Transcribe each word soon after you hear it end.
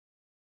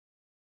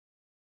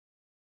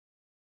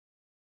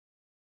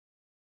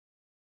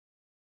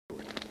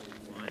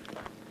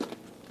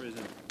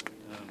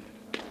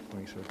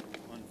Rancho.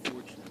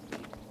 Unfortunately,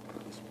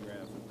 this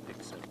graph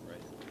picks up right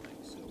at the mic,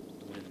 so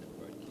when the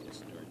broadcast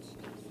starts,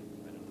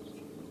 I don't know if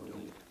you can do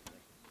it.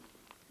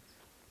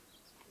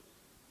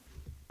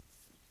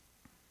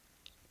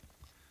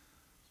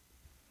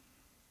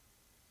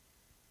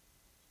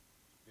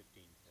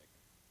 15 seconds.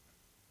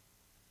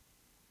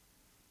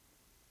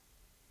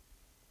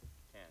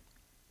 10.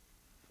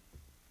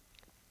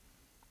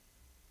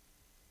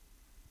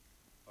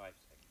 5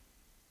 seconds.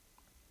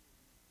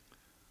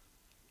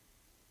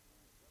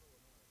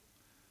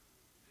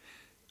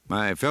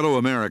 My fellow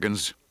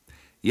Americans,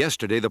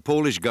 yesterday the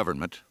Polish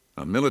government,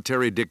 a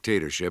military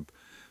dictatorship,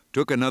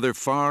 took another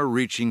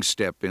far-reaching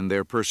step in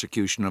their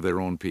persecution of their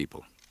own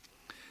people.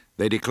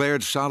 They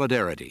declared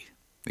Solidarity,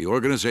 the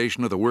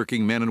organization of the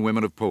working men and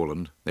women of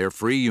Poland, their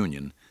free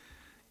union,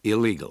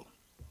 illegal.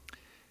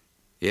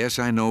 Yes,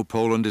 I know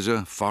Poland is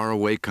a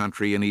faraway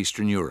country in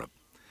Eastern Europe.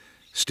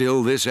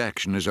 Still, this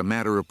action is a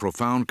matter of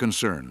profound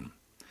concern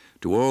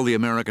to all the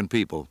American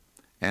people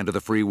and to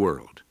the free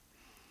world.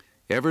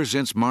 Ever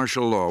since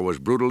martial law was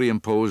brutally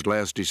imposed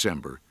last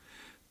December,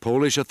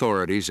 Polish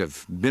authorities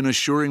have been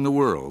assuring the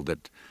world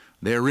that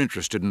they're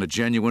interested in a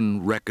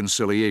genuine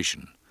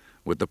reconciliation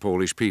with the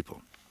Polish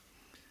people.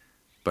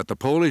 But the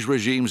Polish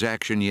regime's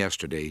action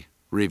yesterday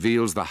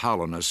reveals the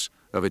hollowness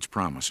of its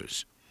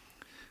promises.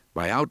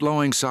 By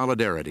outlawing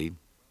Solidarity,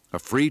 a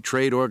free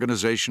trade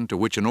organization to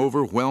which an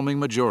overwhelming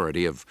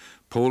majority of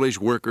Polish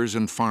workers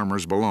and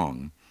farmers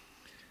belong,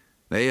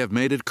 they have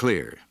made it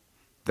clear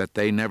that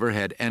they never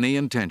had any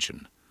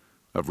intention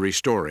of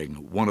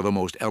restoring one of the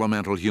most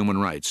elemental human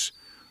rights,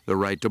 the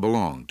right to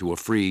belong to a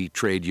free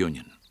trade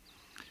union.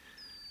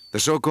 The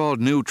so-called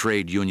new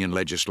trade union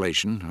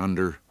legislation,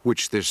 under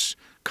which this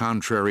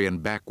contrary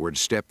and backward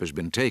step has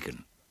been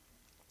taken,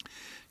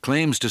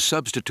 claims to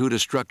substitute a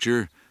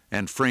structure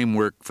and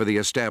framework for the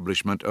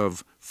establishment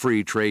of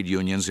free trade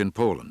unions in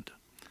Poland.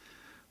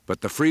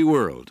 But the free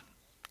world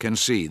can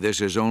see this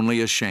is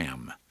only a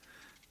sham.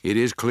 It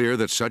is clear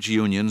that such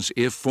unions,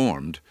 if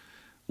formed,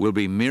 will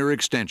be mere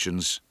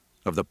extensions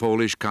of the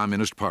Polish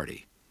Communist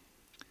Party.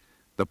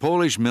 The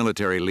Polish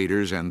military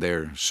leaders and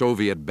their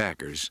Soviet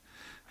backers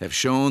have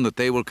shown that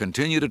they will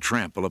continue to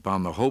trample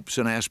upon the hopes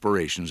and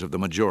aspirations of the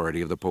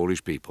majority of the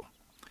Polish people.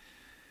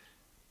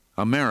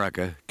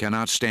 America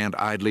cannot stand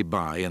idly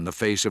by in the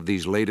face of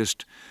these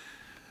latest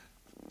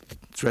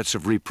threats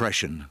of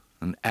repression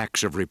and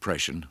acts of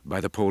repression by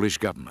the Polish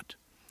government.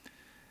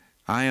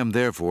 I am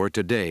therefore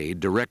today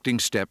directing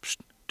steps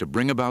to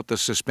bring about the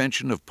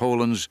suspension of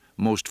Poland's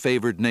most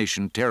favored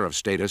nation tariff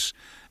status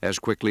as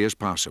quickly as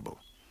possible.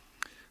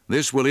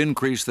 This will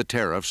increase the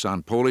tariffs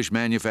on Polish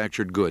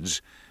manufactured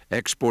goods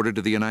exported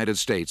to the United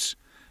States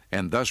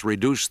and thus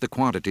reduce the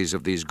quantities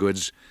of these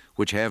goods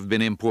which have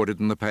been imported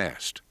in the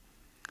past.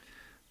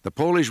 The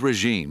Polish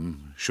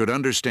regime should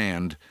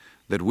understand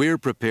that we're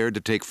prepared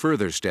to take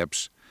further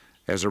steps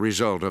as a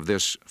result of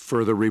this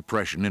further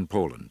repression in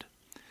Poland.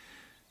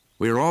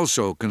 We are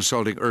also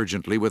consulting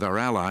urgently with our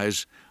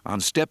allies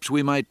on steps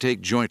we might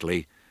take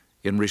jointly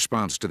in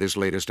response to this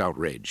latest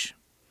outrage.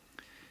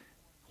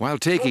 While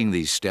taking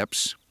these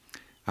steps,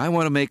 I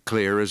want to make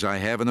clear, as I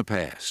have in the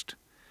past,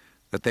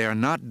 that they are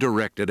not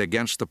directed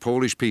against the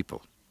Polish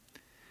people.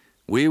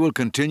 We will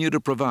continue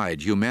to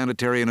provide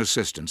humanitarian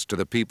assistance to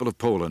the people of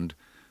Poland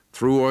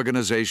through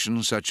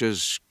organizations such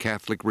as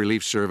Catholic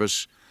Relief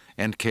Service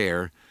and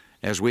CARE,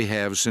 as we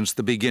have since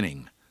the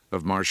beginning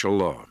of martial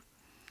law.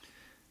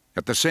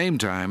 At the same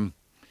time,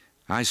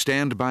 I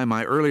stand by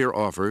my earlier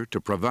offer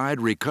to provide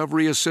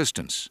recovery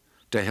assistance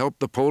to help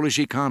the Polish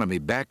economy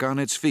back on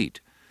its feet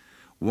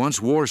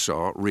once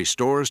Warsaw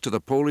restores to the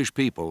Polish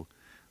people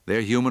their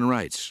human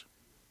rights.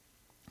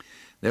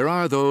 There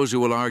are those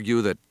who will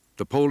argue that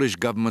the Polish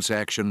government's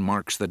action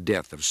marks the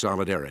death of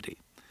Solidarity.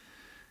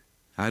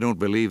 I don't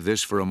believe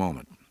this for a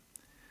moment.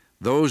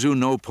 Those who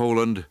know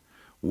Poland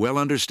well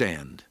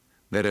understand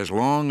that as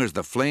long as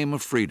the flame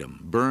of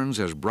freedom burns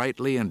as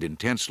brightly and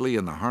intensely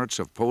in the hearts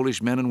of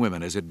Polish men and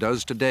women as it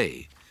does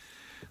today,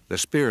 the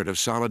spirit of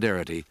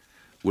solidarity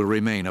will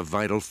remain a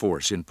vital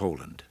force in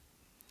Poland.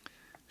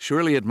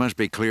 Surely it must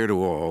be clear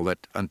to all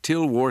that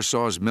until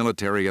Warsaw's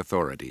military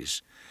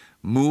authorities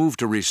move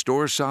to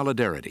restore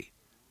solidarity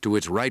to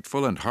its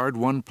rightful and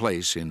hard-won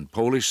place in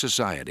Polish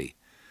society,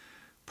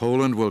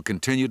 Poland will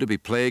continue to be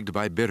plagued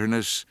by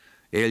bitterness,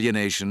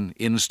 alienation,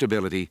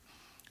 instability,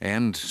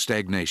 and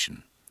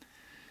stagnation.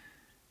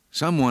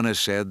 Someone has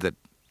said that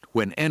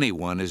when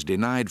anyone is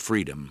denied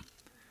freedom,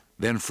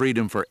 then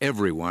freedom for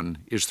everyone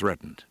is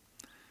threatened.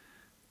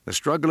 The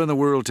struggle in the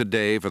world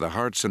today for the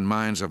hearts and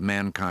minds of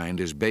mankind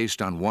is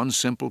based on one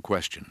simple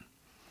question: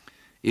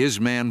 is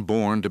man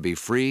born to be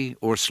free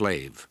or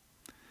slave?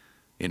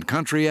 In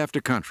country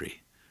after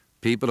country,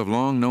 people have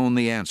long known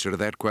the answer to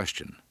that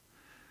question.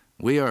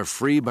 We are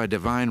free by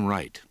divine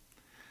right.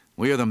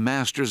 We are the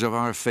masters of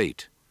our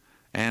fate,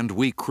 and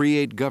we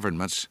create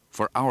governments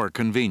for our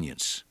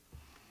convenience.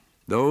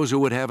 Those who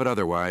would have it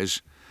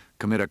otherwise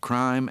commit a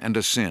crime and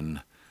a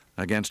sin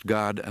against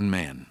God and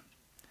man.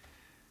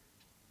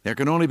 There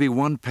can only be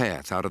one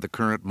path out of the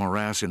current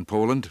morass in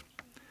Poland,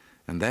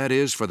 and that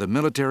is for the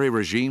military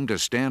regime to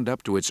stand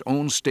up to its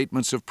own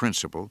statements of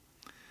principle,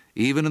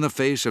 even in the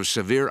face of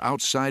severe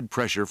outside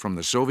pressure from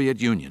the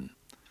Soviet Union,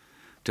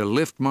 to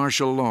lift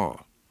martial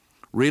law,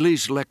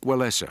 release Lech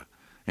Walesa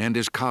and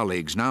his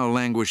colleagues now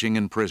languishing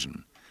in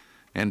prison,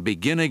 and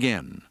begin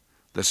again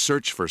the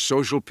search for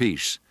social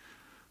peace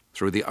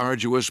through the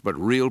arduous but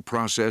real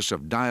process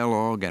of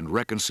dialogue and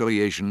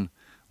reconciliation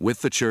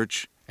with the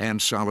Church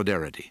and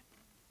solidarity.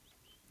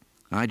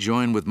 I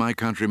join with my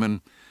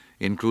countrymen,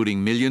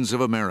 including millions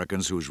of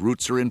Americans whose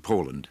roots are in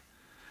Poland,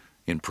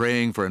 in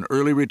praying for an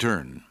early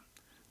return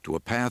to a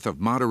path of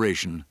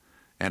moderation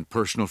and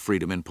personal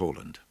freedom in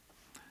Poland.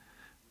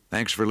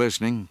 Thanks for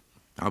listening.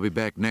 I'll be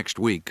back next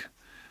week.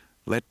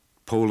 Let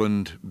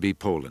Poland be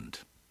Poland.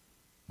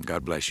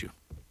 God bless you.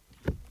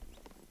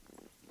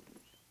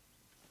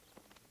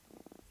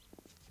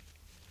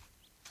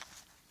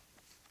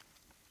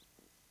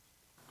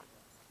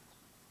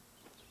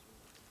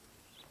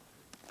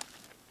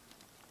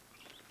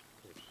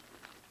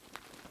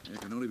 There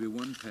can only be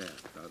one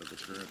path out of the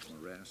current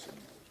morass in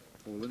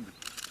Poland,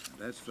 and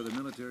that's for the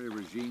military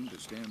regime to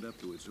stand up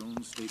to its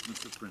own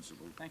statements of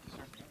principle. Thank you,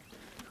 sir.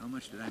 How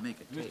much did I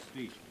make it take? Good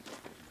speech.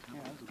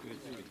 Yeah, that was a good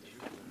speech.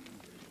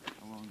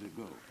 How long did it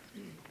go?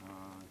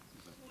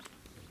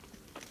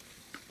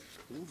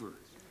 Over.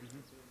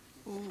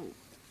 Oh,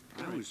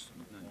 I was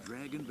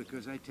dragging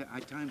because I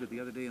timed it the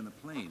other day on the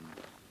plane,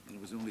 and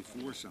it was only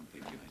 4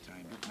 something when I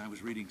timed it, and I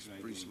was reading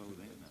pretty slow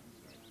then.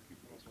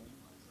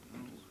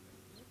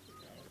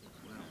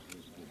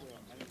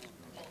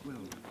 Well,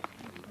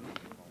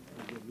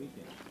 good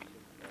weekend.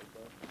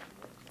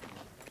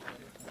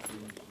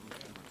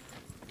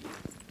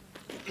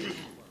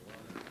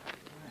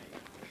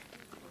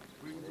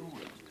 Where are you going?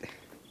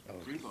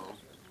 Freebo.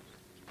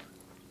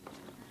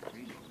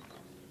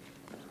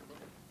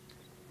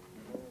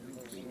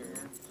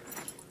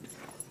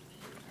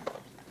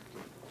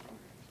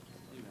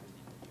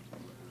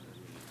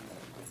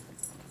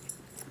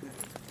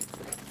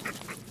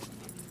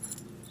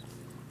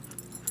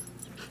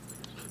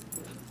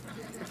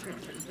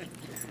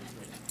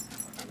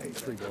 Hey,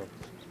 Freebo.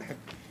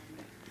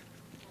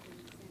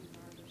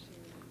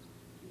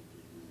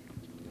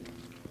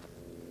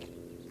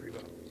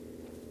 Freebo.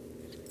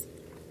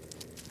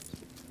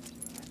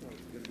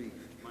 Gonna be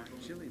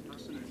chilly. It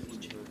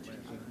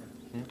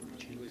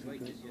was like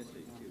this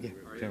yesterday, too. Yeah,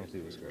 We're Channel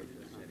 2 was great.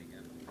 setting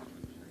up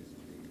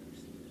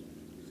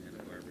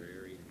Santa Barbara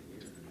area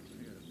here.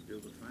 I gotta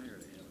build a fire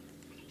to have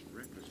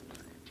breakfast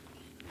by.